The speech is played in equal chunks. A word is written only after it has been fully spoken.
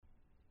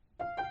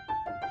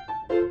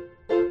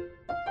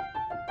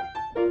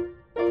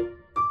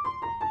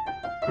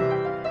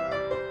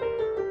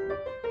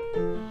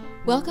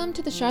Welcome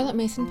to the Charlotte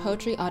Mason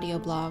Poetry audio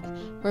blog,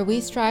 where we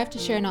strive to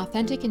share an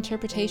authentic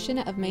interpretation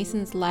of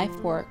Mason's life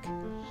work.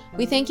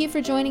 We thank you for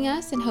joining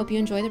us and hope you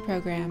enjoy the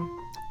program.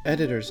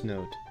 Editor's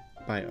Note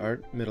by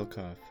Art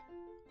Middlecoff.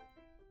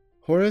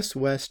 Horace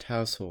West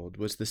Household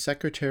was the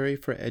Secretary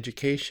for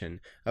Education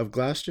of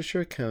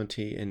Gloucestershire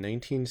County in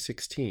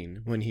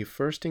 1916 when he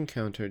first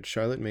encountered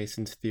Charlotte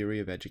Mason's theory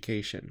of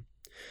education.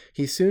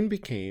 He soon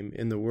became,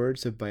 in the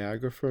words of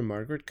biographer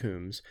Margaret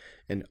Coombs,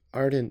 an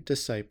ardent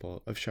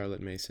disciple of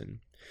Charlotte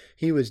Mason.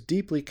 He was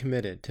deeply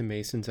committed to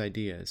Mason's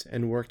ideas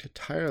and worked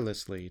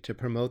tirelessly to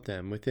promote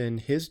them within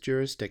his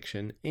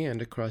jurisdiction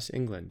and across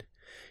England.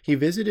 He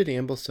visited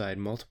Ambleside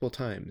multiple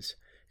times,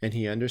 and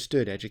he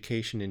understood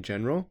education in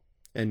general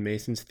and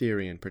Mason's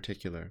theory in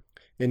particular.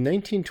 In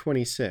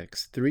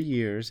 1926, 3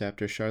 years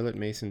after Charlotte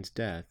Mason's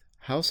death,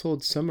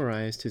 Household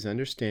summarized his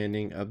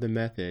understanding of the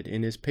method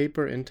in his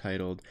paper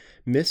entitled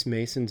Miss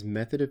Mason's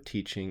Method of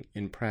Teaching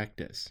in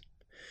Practice.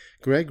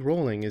 Greg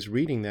Rolling is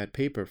reading that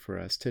paper for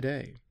us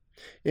today.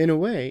 In a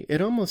way,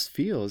 it almost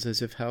feels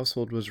as if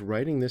Household was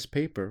writing this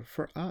paper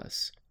for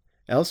us.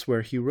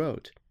 Elsewhere he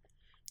wrote,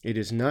 "It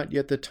is not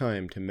yet the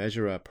time to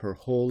measure up her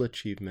whole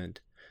achievement.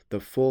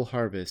 The full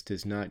harvest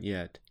is not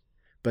yet.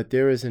 But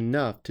there is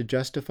enough to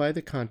justify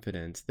the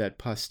confidence that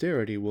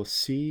posterity will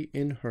see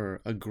in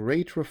her a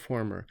great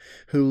reformer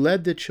who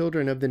led the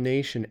children of the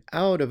nation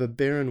out of a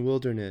barren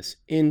wilderness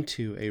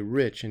into a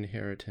rich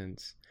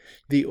inheritance.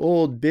 The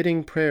old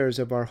bidding prayers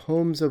of our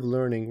homes of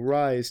learning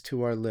rise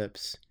to our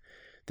lips.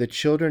 The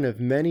children of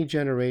many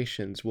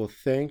generations will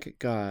thank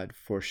God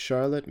for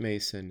Charlotte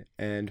Mason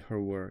and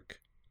her work."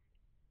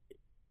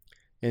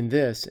 In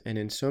this, and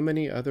in so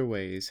many other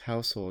ways,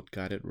 Household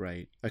got it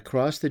right.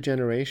 Across the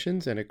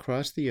generations and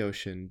across the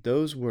ocean,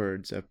 those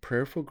words of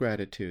prayerful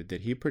gratitude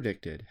that he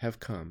predicted have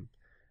come.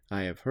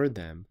 I have heard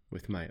them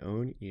with my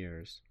own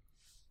ears.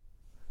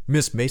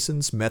 Miss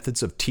Mason's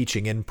Methods of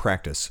Teaching in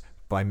Practice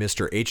by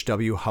Mr.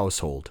 H.W.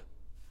 Household.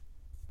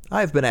 I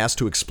have been asked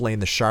to explain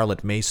the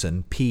Charlotte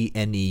Mason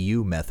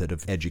PNEU method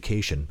of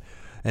education,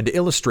 and to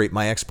illustrate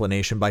my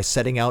explanation by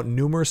setting out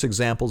numerous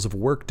examples of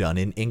work done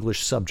in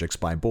English subjects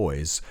by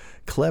boys,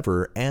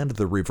 clever and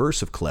the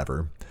reverse of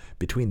clever,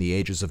 between the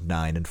ages of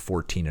 9 and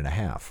 14 and a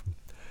half.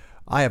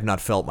 I have not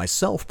felt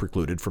myself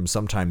precluded from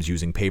sometimes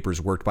using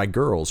papers worked by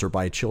girls or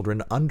by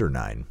children under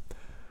 9.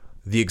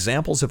 The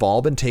examples have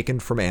all been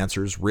taken from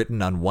answers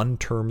written on one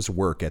term's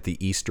work at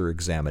the Easter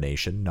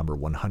examination, number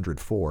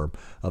 104,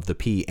 of the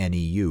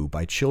PNEU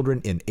by children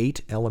in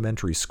 8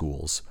 elementary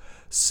schools,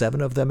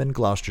 7 of them in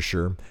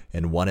Gloucestershire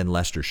and 1 in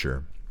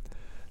Leicestershire.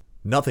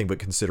 Nothing but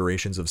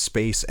considerations of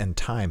space and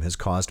time has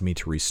caused me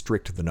to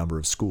restrict the number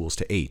of schools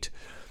to 8.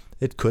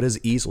 It could as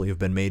easily have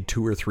been made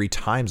 2 or 3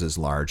 times as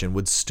large and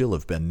would still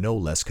have been no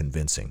less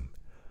convincing.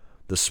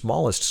 The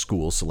smallest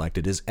school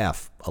selected is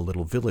F, a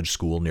little village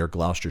school near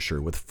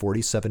Gloucestershire with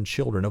 47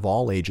 children of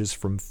all ages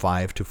from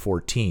 5 to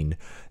 14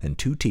 and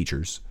 2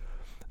 teachers.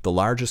 The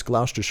largest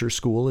Gloucestershire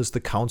school is the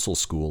Council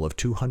School of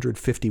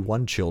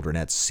 251 children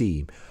at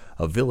C,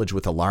 a village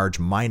with a large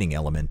mining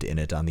element in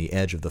it on the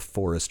edge of the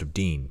Forest of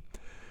Dean.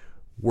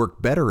 Work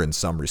better in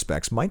some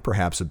respects might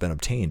perhaps have been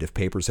obtained if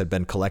papers had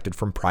been collected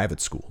from private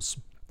schools.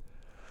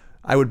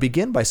 I would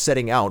begin by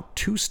setting out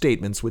 2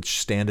 statements which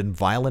stand in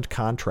violent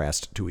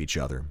contrast to each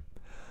other.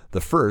 The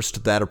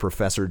first, that of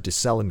Professor de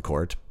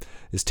Selencourt,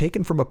 is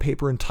taken from a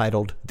paper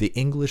entitled The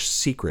English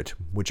Secret,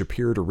 which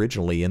appeared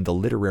originally in the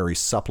Literary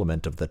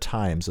Supplement of the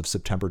Times of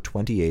September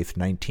 28,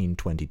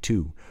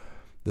 1922.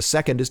 The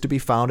second is to be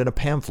found in a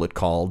pamphlet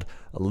called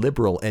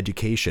Liberal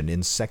Education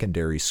in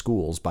Secondary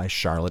Schools by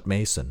Charlotte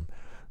Mason,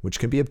 which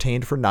can be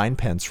obtained for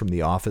 9d from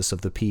the office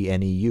of the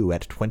PNEU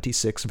at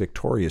 26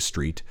 Victoria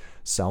Street,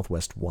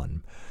 Southwest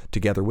 1,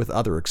 together with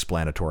other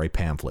explanatory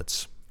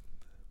pamphlets.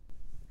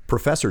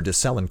 Professor de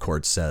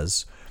Selencourt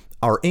says,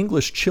 "Our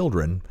English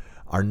children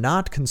are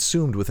not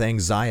consumed with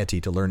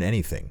anxiety to learn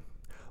anything.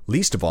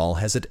 Least of all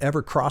has it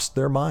ever crossed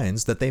their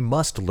minds that they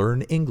must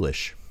learn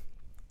English."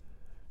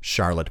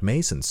 Charlotte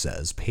Mason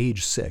says,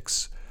 page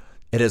 6,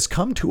 "It has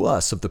come to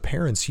us of the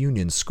Parents'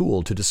 Union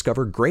School to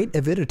discover great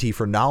avidity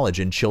for knowledge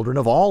in children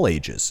of all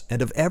ages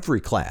and of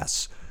every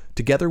class,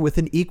 together with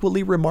an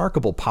equally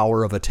remarkable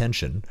power of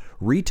attention,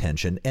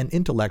 retention, and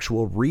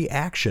intellectual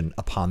reaction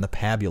upon the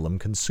pabulum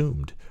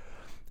consumed."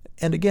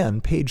 And again,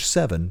 page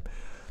 7,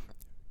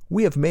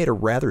 "We have made a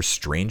rather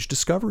strange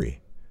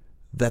discovery,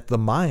 that the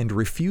mind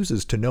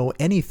refuses to know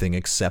anything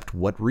except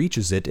what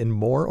reaches it in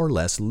more or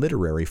less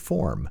literary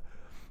form.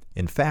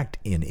 In fact,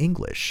 in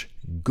English,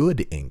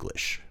 good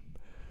English."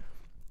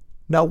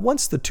 Now,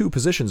 once the 2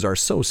 positions are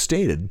so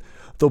stated,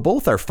 though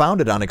both are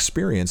founded on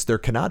experience, there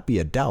cannot be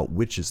a doubt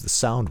which is the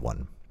sound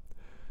one.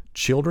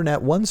 Children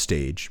at one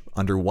stage,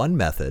 under one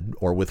method,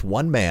 or with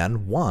one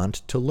man,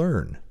 want to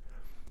learn.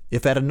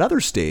 If at another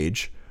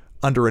stage,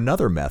 under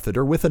another method,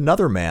 or with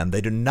another man,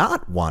 they do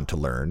not want to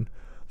learn,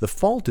 the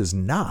fault is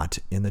not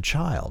in the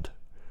child.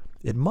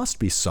 It must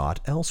be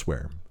sought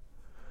elsewhere.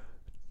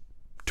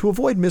 To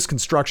avoid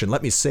misconstruction,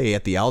 let me say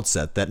at the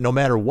outset that no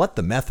matter what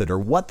the method or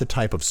what the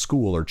type of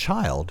school or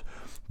child,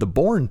 The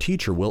born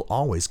teacher will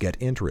always get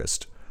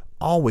interest,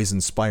 always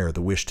inspire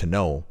the wish to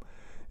know.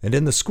 And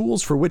in the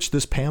schools for which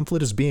this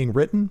pamphlet is being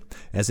written,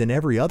 as in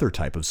every other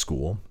type of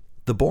school,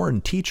 the born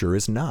teacher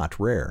is not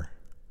rare.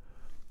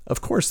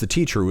 Of course, the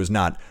teacher who is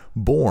not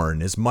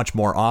born is much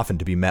more often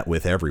to be met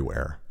with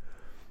everywhere.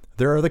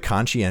 There are the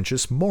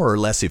conscientious, more or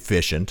less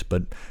efficient,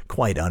 but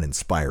quite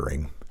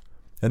uninspiring.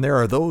 And there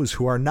are those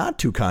who are not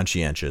too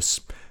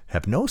conscientious,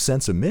 have no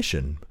sense of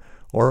mission,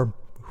 or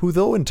who,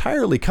 though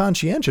entirely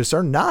conscientious,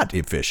 are not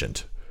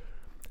efficient.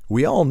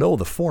 We all know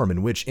the form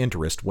in which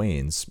interest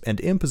wanes, and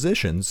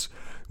impositions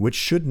which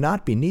should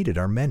not be needed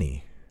are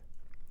many.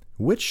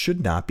 Which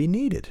should not be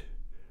needed?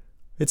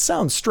 It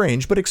sounds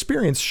strange, but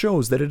experience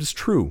shows that it is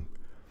true.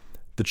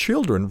 The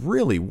children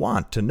really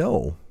want to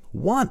know,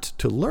 want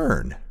to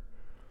learn.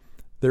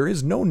 There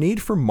is no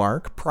need for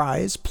mark,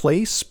 prize,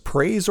 place,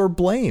 praise, or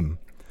blame.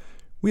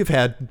 We have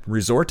had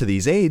resort to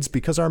these aids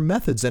because our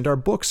methods and our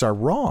books are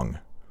wrong.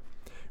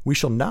 We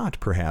shall not,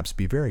 perhaps,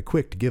 be very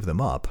quick to give them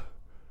up,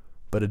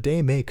 but a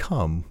day may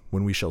come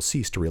when we shall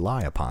cease to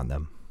rely upon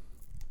them.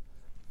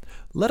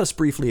 Let us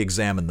briefly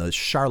examine the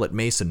Charlotte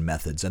Mason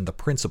methods and the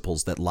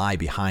principles that lie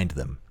behind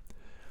them.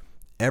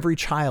 Every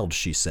child,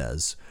 she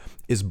says,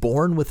 is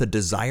born with a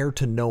desire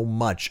to know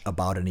much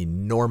about an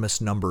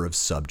enormous number of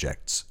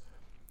subjects,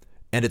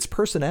 and its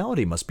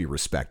personality must be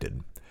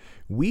respected.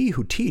 We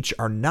who teach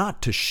are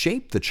not to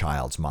shape the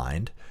child's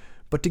mind,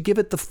 but to give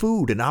it the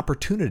food and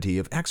opportunity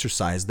of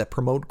exercise that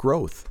promote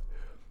growth.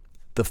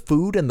 The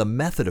food and the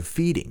method of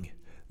feeding,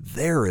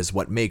 there is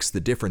what makes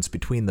the difference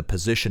between the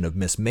position of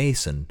Miss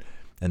Mason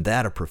and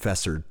that of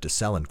Professor de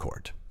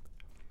Selencourt.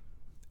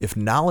 If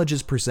knowledge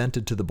is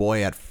presented to the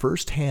boy at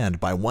first hand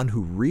by one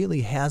who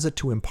really has it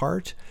to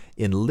impart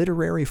in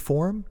literary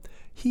form,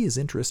 he is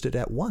interested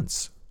at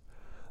once.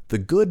 The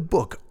good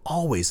book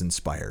always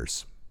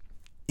inspires.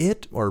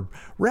 It, or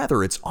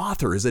rather its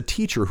author, is a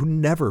teacher who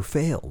never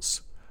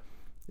fails.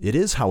 It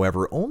is,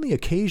 however, only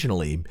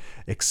occasionally,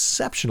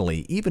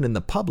 exceptionally, even in the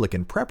public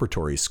and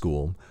preparatory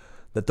school,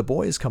 that the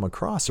boys come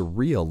across a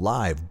real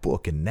live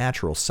book in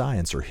natural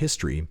science or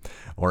history,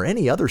 or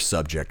any other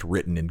subject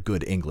written in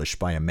good English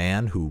by a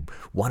man who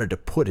wanted to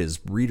put his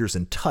readers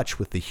in touch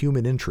with the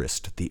human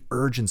interest, the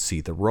urgency,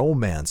 the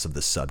romance of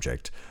the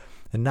subject,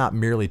 and not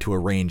merely to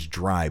arrange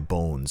dry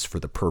bones for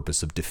the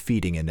purpose of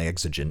defeating an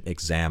exigent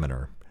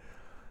examiner.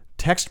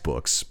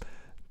 Textbooks,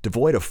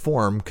 devoid of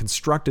form,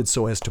 constructed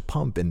so as to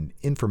pump in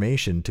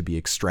information to be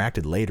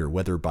extracted later,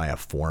 whether by a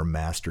form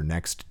master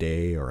next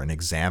day or an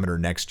examiner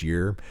next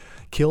year,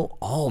 kill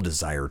all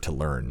desire to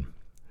learn.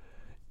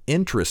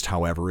 Interest,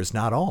 however, is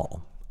not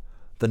all.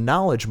 The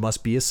knowledge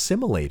must be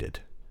assimilated.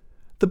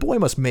 The boy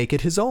must make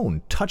it his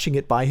own, touching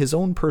it by his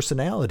own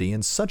personality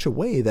in such a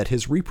way that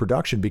his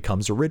reproduction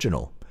becomes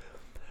original.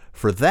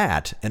 For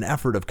that, an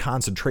effort of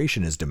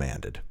concentration is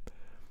demanded.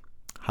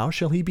 How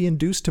shall he be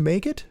induced to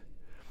make it?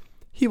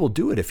 He will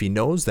do it if he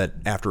knows that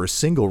after a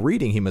single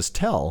reading he must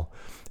tell,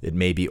 it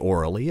may be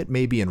orally, it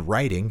may be in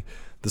writing,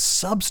 the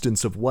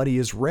substance of what he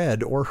has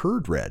read or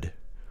heard read.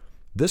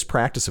 This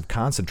practice of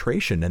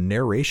concentration and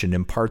narration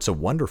imparts a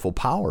wonderful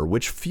power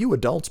which few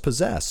adults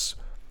possess.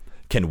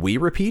 Can we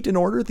repeat in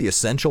order the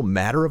essential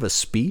matter of a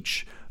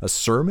speech, a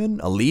sermon,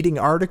 a leading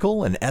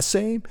article, an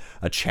essay,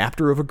 a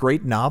chapter of a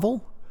great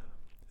novel?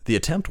 The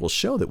attempt will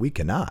show that we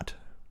cannot.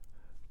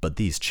 But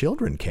these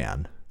children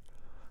can.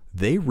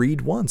 They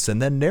read once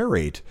and then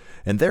narrate,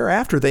 and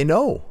thereafter they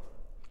know.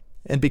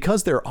 And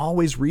because they're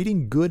always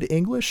reading good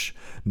English,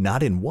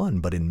 not in one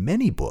but in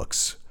many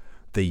books,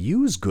 they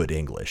use good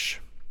English,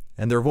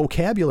 and their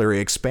vocabulary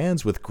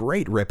expands with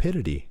great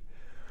rapidity.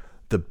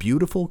 The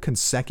beautiful,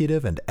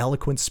 consecutive, and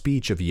eloquent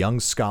speech of young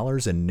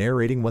scholars in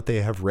narrating what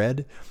they have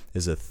read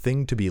is a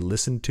thing to be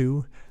listened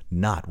to,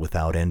 not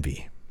without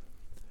envy.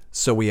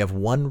 So we have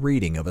one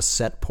reading of a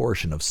set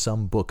portion of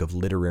some book of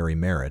literary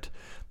merit,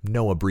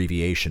 no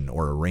abbreviation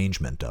or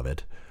arrangement of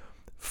it,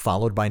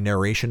 followed by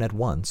narration at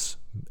once,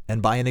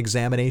 and by an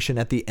examination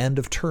at the end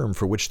of term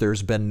for which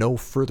there's been no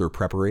further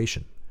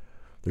preparation.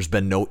 There's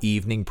been no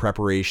evening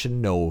preparation,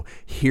 no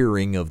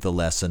hearing of the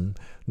lesson,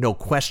 no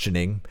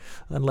questioning,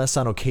 unless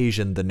on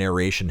occasion the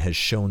narration has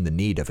shown the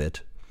need of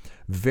it.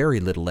 Very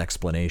little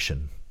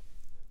explanation.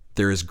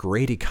 There is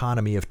great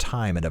economy of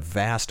time and a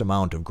vast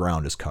amount of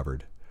ground is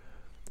covered.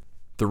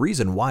 The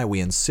reason why we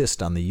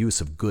insist on the use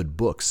of good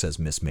books, says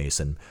Miss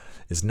Mason,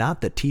 is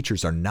not that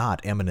teachers are not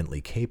eminently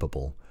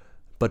capable,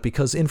 but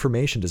because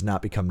information does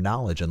not become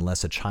knowledge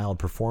unless a child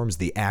performs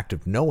the act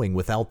of knowing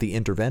without the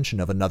intervention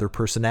of another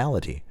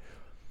personality.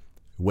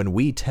 When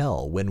we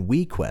tell, when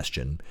we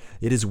question,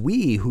 it is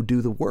we who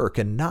do the work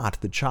and not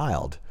the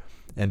child,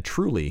 and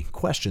truly,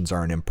 questions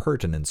are an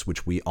impertinence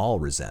which we all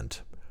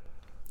resent.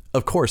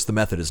 Of course, the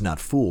method is not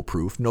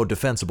foolproof, no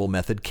defensible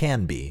method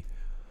can be.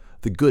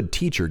 The good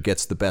teacher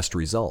gets the best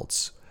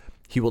results.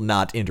 He will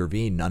not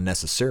intervene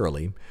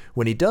unnecessarily.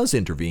 When he does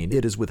intervene,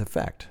 it is with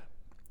effect.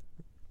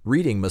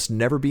 Reading must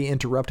never be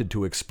interrupted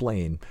to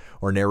explain,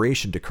 or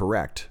narration to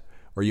correct,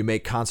 or you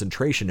make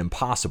concentration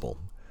impossible.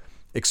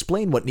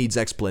 Explain what needs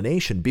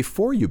explanation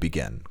before you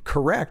begin.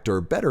 Correct, or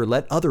better,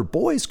 let other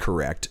boys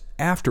correct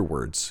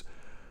afterwards.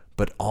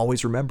 But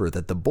always remember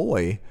that the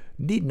boy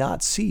need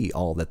not see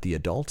all that the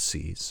adult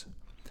sees.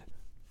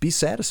 Be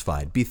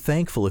satisfied, be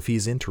thankful if he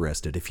is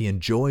interested, if he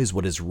enjoys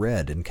what is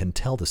read and can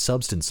tell the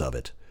substance of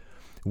it.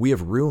 We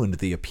have ruined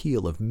the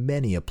appeal of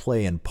many a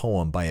play and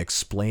poem by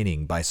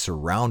explaining, by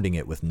surrounding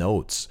it with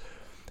notes.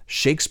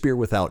 Shakespeare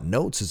without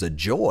notes is a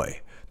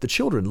joy. The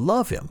children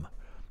love him.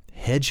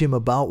 Hedge him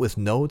about with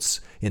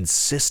notes,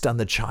 insist on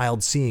the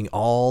child seeing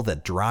all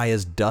that dry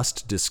as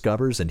dust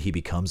discovers, and he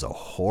becomes a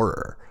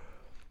horror.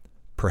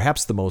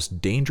 Perhaps the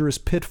most dangerous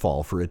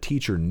pitfall for a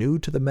teacher new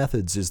to the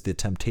methods is the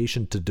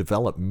temptation to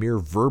develop mere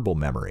verbal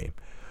memory.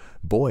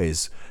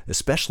 Boys,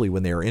 especially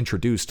when they are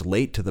introduced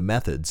late to the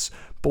methods,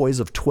 boys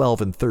of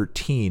 12 and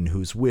 13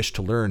 whose wish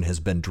to learn has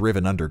been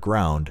driven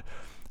underground,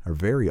 are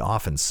very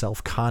often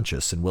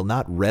self-conscious and will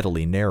not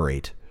readily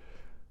narrate.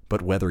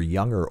 But whether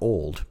young or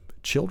old,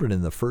 children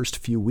in the first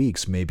few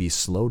weeks may be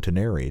slow to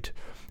narrate,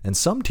 and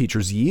some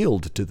teachers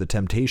yield to the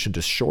temptation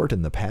to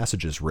shorten the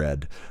passages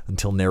read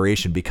until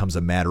narration becomes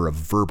a matter of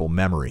verbal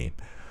memory.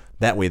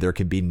 That way there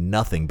can be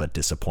nothing but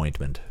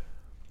disappointment.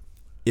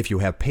 If you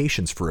have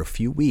patience for a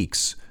few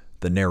weeks,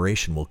 the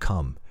narration will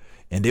come,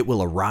 and it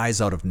will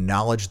arise out of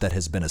knowledge that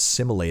has been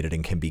assimilated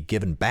and can be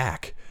given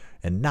back,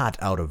 and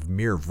not out of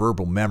mere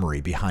verbal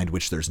memory behind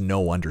which there's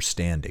no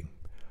understanding.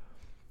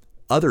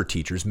 Other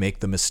teachers make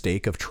the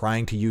mistake of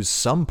trying to use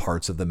some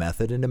parts of the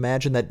method and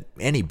imagine that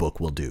any book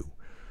will do.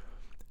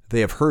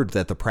 They have heard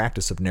that the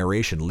practice of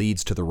narration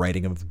leads to the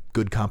writing of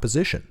good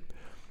composition.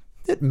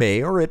 It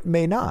may or it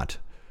may not.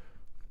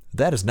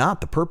 That is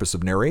not the purpose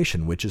of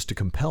narration, which is to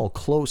compel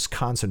close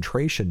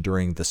concentration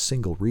during the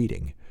single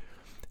reading.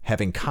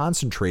 Having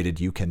concentrated,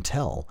 you can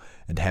tell,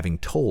 and having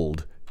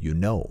told, you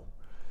know.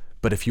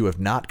 But if you have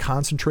not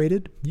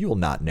concentrated, you will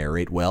not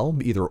narrate well,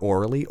 either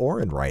orally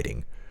or in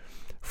writing,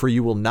 for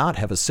you will not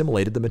have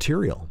assimilated the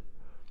material.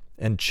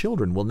 And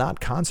children will not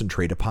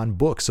concentrate upon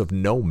books of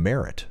no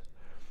merit.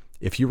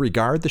 If you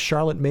regard the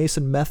Charlotte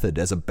Mason method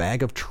as a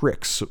bag of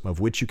tricks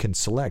of which you can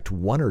select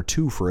one or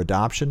two for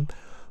adoption,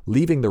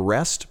 leaving the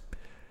rest,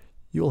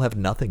 you will have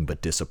nothing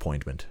but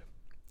disappointment.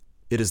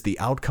 It is the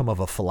outcome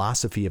of a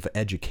philosophy of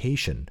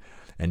education,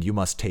 and you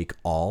must take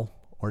all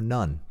or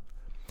none.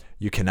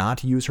 You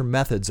cannot use her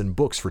methods and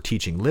books for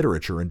teaching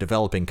literature and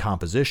developing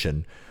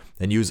composition,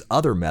 and use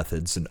other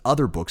methods and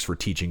other books for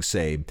teaching,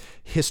 say,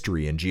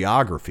 history and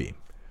geography.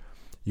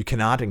 You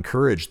cannot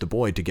encourage the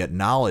boy to get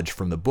knowledge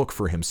from the book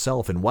for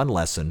himself in one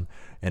lesson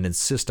and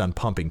insist on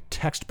pumping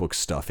textbook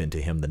stuff into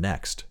him the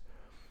next.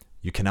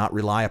 You cannot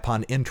rely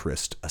upon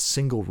interest, a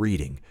single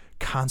reading,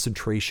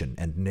 concentration,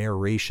 and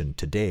narration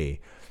today,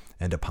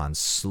 and upon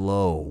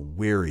slow,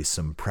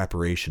 wearisome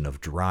preparation of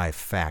dry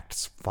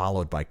facts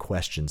followed by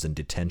questions and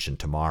detention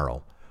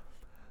tomorrow.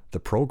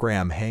 The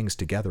program hangs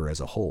together as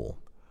a whole.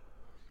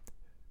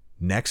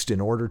 Next in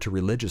order to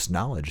religious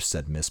knowledge,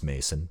 said Miss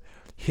Mason,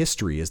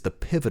 history is the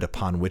pivot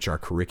upon which our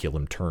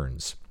curriculum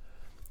turns.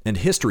 And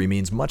history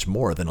means much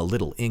more than a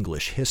little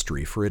English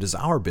history, for it is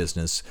our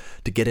business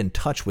to get in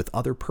touch with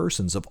other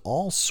persons of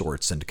all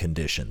sorts and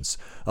conditions,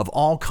 of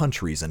all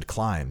countries and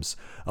climes,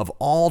 of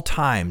all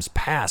times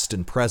past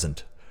and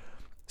present.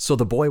 So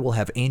the boy will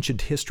have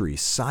ancient history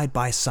side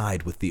by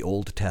side with the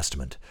Old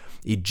Testament,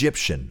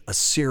 Egyptian,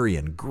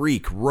 Assyrian,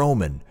 Greek,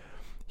 Roman.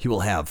 He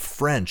will have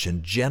French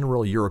and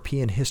general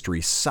European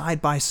history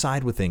side by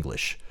side with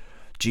English.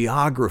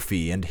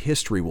 Geography and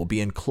history will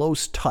be in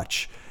close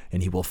touch,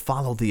 and he will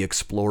follow the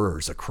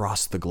explorers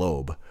across the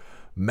globe.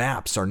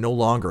 Maps are no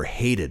longer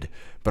hated,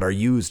 but are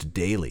used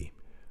daily.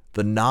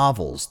 The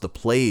novels, the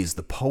plays,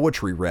 the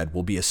poetry read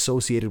will be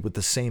associated with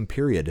the same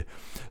period.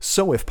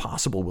 So, if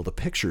possible, will the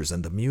pictures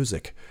and the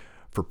music,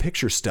 for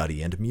picture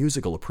study and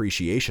musical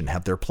appreciation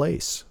have their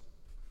place.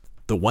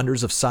 The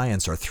wonders of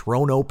science are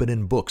thrown open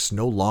in books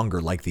no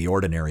longer like the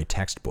ordinary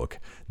textbook,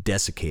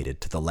 desiccated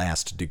to the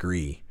last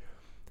degree.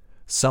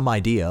 Some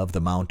idea of the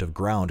amount of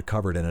ground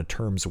covered in a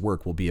term's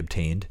work will be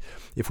obtained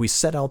if we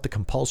set out the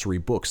compulsory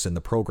books in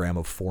the program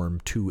of Form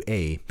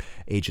 2A,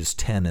 ages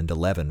 10 and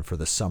 11 for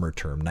the summer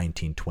term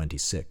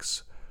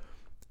 1926.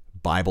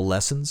 Bible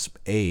lessons,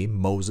 A.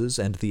 Moses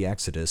and the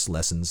Exodus,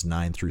 lessons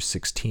 9 through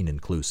 16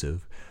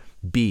 inclusive.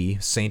 B.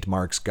 St.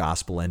 Mark's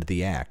Gospel and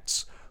the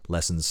Acts,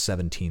 lessons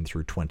 17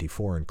 through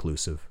 24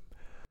 inclusive.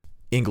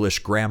 English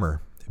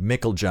grammar,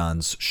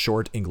 Mickeljohn's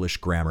Short English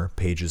Grammar,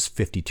 pages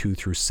 52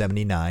 through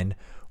 79,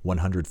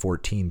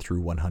 114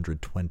 through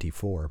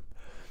 124.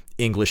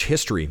 English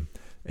history,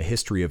 A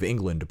History of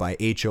England by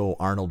H.O.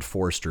 Arnold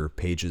Forster,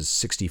 pages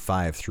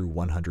 65 through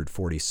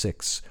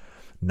 146,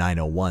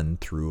 901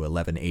 through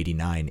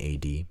 1189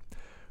 A.D.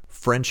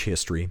 French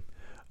history,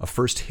 A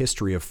First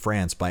History of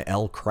France by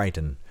L.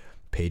 Crichton,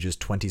 pages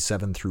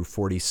 27 through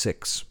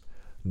 46,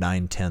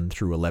 910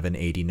 through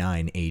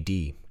 1189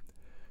 A.D.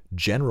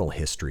 General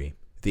history,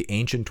 The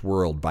Ancient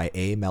World by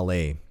A.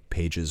 Mallet,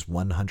 pages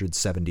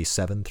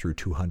 177 through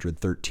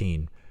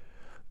 213.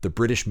 The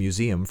British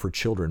Museum for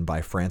Children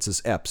by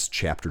Francis Epps,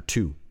 Chapter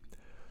 2.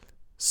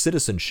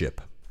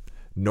 Citizenship,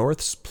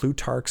 North's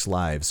Plutarch's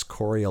Lives,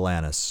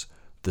 Coriolanus,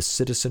 The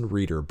Citizen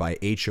Reader by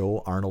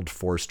H.O. Arnold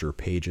Forster,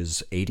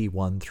 pages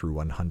 81 through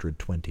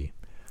 120.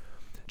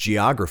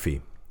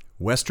 Geography,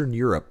 Western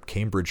Europe,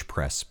 Cambridge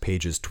Press,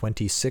 pages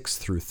 26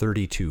 through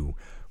 32,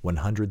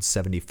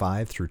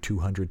 175 through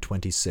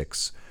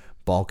 226,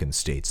 Balkan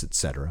States,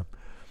 etc.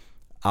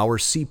 Our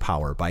Sea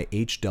Power by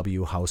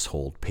H.W.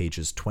 Household,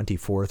 pages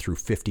 24 through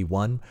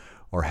 51,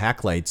 or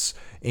Hakluyt's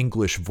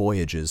English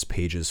Voyages,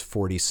 pages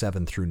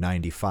 47 through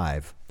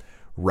 95.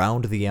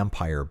 Round the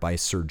Empire by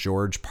Sir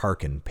George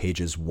Parkin,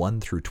 pages 1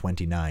 through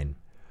 29.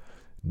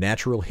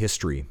 Natural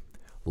History,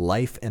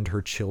 Life and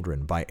Her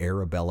Children by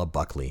Arabella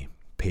Buckley,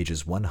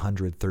 pages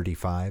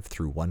 135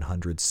 through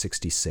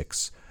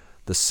 166.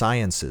 The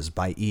Sciences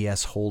by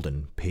E.S.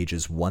 Holden,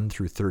 pages 1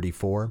 through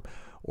 34,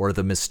 or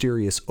The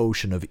Mysterious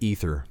Ocean of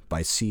Ether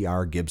by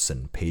C.R.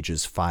 Gibson,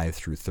 pages 5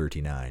 through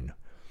 39.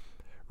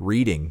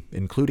 Reading,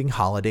 including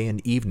holiday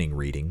and evening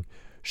reading,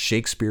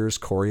 Shakespeare's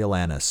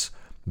Coriolanus,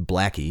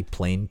 Blackie,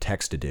 plain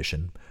text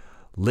edition,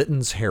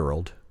 Lytton's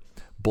Herald,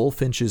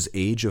 Bulfinch's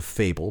Age of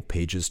Fable,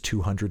 pages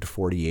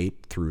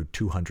 248 through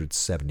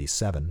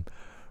 277,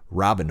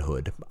 Robin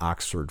Hood,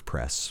 Oxford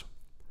Press.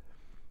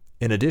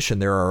 In addition,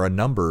 there are a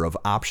number of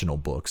optional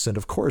books, and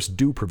of course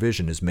due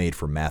provision is made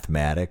for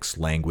mathematics,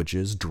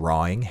 languages,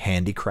 drawing,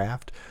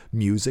 handicraft,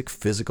 music,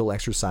 physical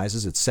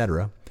exercises,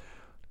 etc.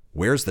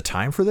 Where's the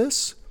time for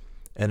this?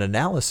 An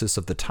analysis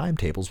of the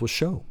timetables will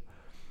show.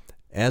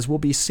 As will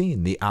be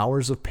seen, the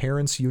hours of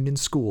Parents' Union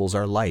schools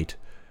are light,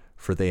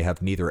 for they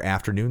have neither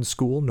afternoon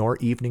school nor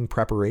evening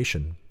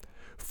preparation.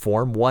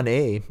 Form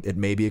 1A, it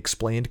may be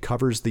explained,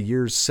 covers the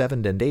years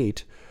 7 and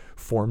 8,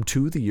 Form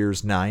 2, the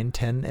years 9,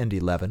 10, and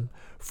 11,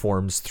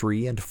 Forms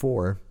 3 and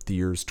 4, the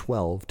years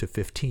 12 to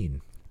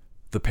 15.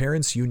 The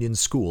Parents' Union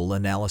School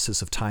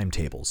analysis of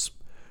timetables.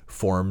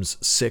 Forms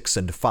 6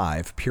 and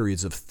 5,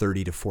 periods of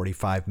 30 to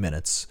 45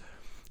 minutes.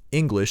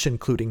 English,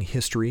 including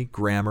history,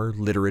 grammar,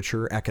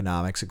 literature,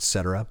 economics,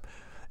 etc.,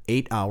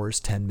 8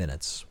 hours, 10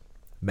 minutes.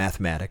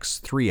 Mathematics,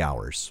 3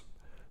 hours.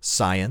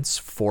 Science,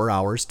 4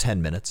 hours,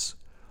 10 minutes.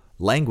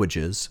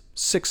 Languages,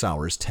 6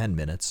 hours, 10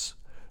 minutes.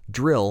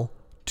 Drill,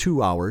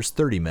 2 hours,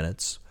 30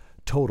 minutes.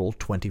 Total,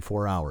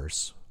 24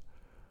 hours.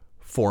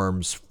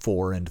 Forms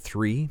 4 and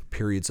 3,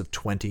 periods of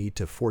 20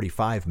 to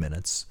 45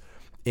 minutes.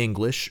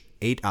 English,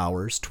 8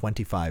 hours,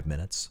 25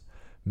 minutes.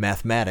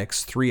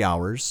 Mathematics, 3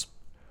 hours.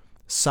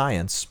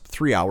 Science,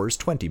 3 hours,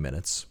 20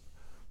 minutes.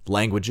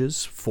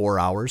 Languages, 4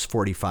 hours,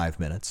 45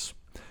 minutes.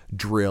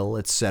 Drill,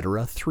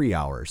 etc., 3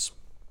 hours.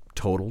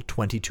 Total,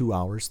 22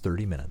 hours,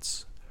 30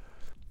 minutes.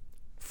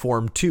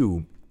 Form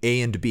 2,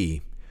 A and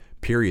B,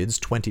 periods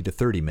 20 to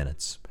 30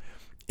 minutes.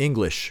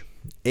 English,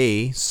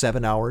 A,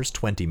 7 hours,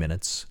 20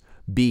 minutes.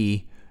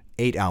 B,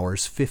 8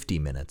 hours, 50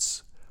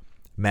 minutes.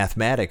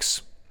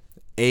 Mathematics,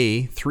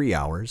 A, 3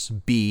 hours.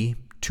 B,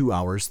 2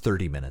 hours,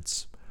 30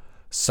 minutes.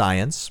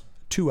 Science,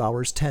 2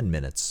 hours, 10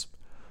 minutes.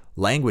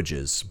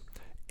 Languages,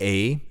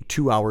 A,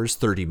 2 hours,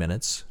 30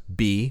 minutes.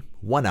 B,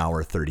 1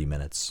 hour, 30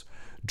 minutes.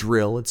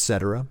 Drill,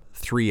 etc.,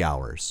 3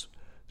 hours.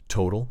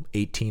 Total,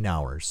 18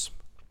 hours.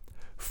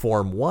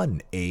 Form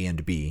 1, A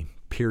and B,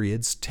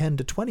 periods 10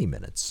 to 20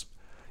 minutes.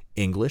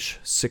 English,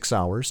 6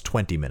 hours,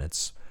 20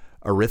 minutes.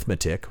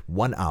 Arithmetic,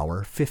 1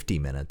 hour, 50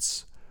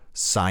 minutes.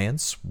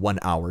 Science, 1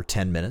 hour,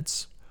 10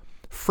 minutes.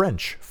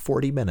 French,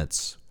 40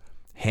 minutes.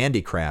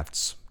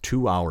 Handicrafts,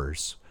 2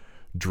 hours.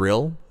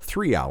 Drill,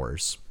 3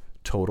 hours.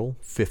 Total,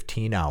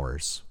 15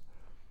 hours.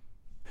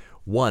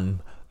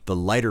 1. The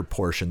lighter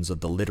portions of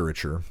the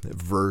literature,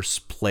 verse,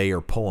 play,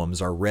 or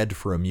poems, are read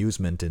for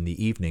amusement in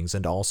the evenings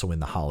and also in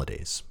the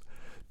holidays.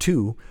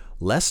 2.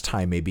 Less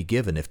time may be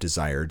given, if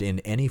desired, in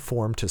any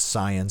form to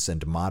science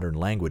and modern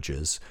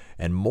languages,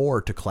 and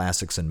more to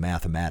classics and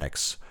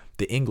mathematics.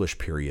 The English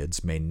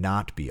periods may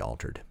not be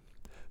altered.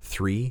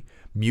 3.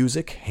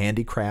 Music,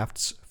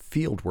 handicrafts,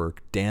 fieldwork,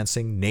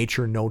 dancing,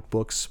 nature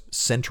notebooks,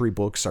 century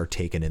books are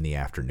taken in the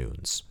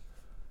afternoons.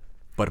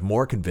 But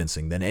more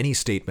convincing than any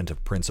statement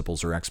of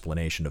principles or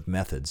explanation of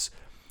methods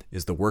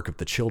is the work of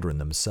the children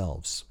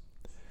themselves.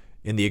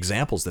 In the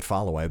examples that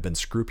follow, I have been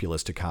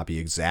scrupulous to copy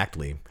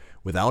exactly,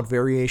 without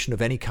variation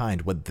of any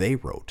kind, what they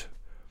wrote.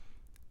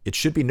 It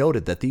should be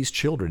noted that these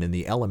children in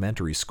the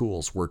elementary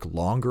schools work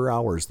longer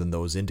hours than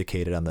those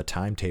indicated on the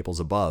timetables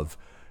above,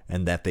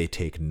 and that they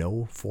take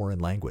no foreign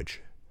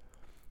language.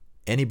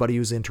 Anybody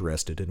who's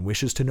interested and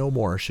wishes to know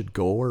more should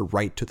go or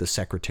write to the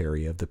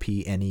secretary of the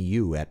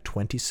PNEU at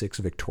 26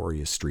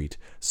 Victoria Street,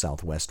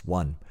 Southwest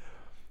 1.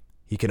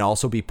 He can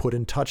also be put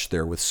in touch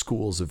there with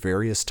schools of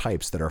various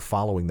types that are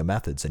following the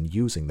methods and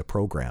using the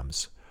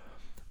programs.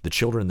 The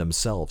children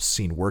themselves,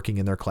 seen working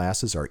in their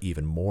classes, are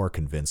even more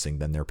convincing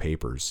than their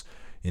papers,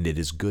 and it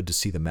is good to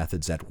see the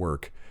methods at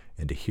work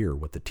and to hear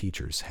what the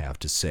teachers have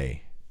to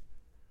say.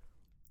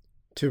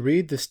 To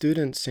read the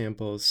student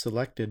samples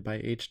selected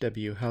by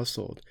H.W.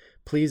 Household,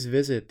 please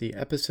visit the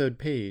episode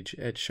page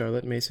at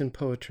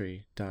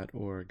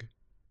charlottemasonpoetry.org.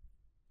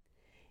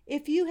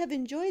 If you have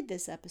enjoyed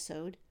this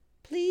episode,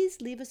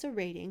 please leave us a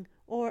rating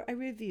or a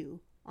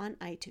review on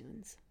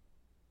iTunes.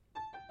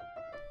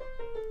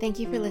 Thank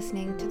you for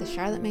listening to the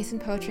Charlotte Mason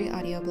Poetry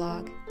audio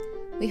blog.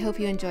 We hope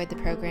you enjoyed the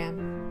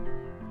program.